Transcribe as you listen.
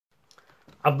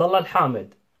Abdullah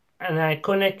al-Hamid, an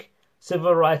iconic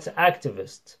civil rights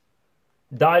activist,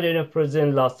 died in a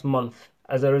prison last month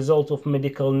as a result of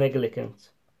medical negligence.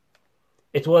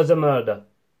 It was a murder.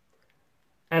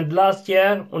 And last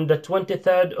year, on the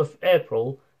 23rd of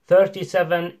April,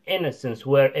 37 innocents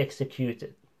were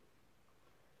executed.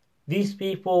 These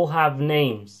people have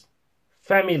names,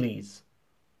 families,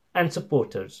 and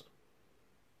supporters.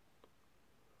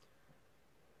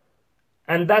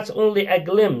 And that's only a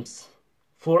glimpse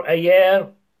for a year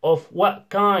of what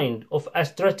kind of a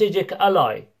strategic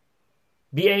ally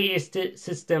BAE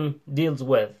Systems deals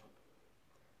with.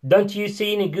 Don't you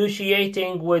see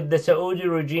negotiating with the Saudi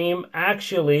regime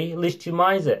actually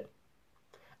legitimize it?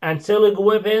 And selling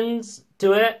weapons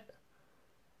to it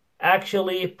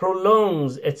actually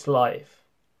prolongs its life.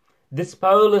 This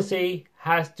policy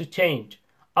has to change.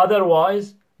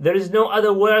 Otherwise, there is no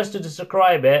other words to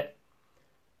describe it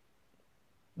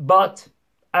but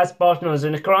as partners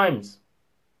in crimes.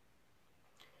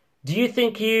 Do you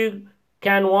think you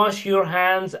can wash your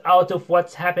hands out of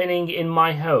what's happening in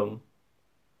my home?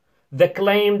 The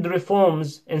claimed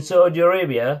reforms in Saudi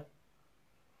Arabia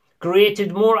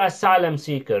created more asylum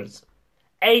seekers,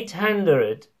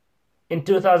 800 in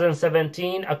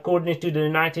 2017 according to the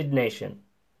United Nations.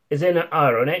 Isn't it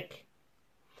ironic?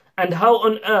 And how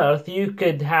on earth you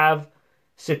could have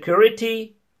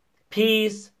security,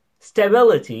 peace,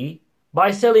 stability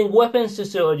by selling weapons to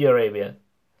Saudi Arabia?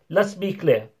 Let's be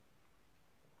clear.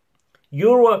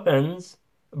 Your weapons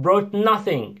brought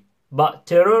nothing but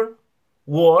terror,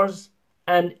 wars,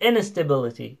 and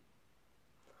instability.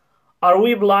 Are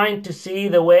we blind to see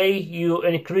the way you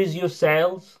increase your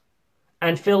sales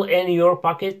and fill in your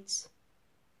pockets?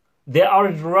 They are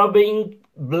rubbing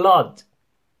blood.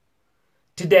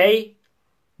 Today,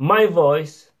 my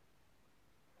voice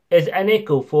is an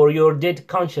echo for your dead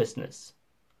consciousness.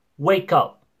 Wake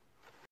up.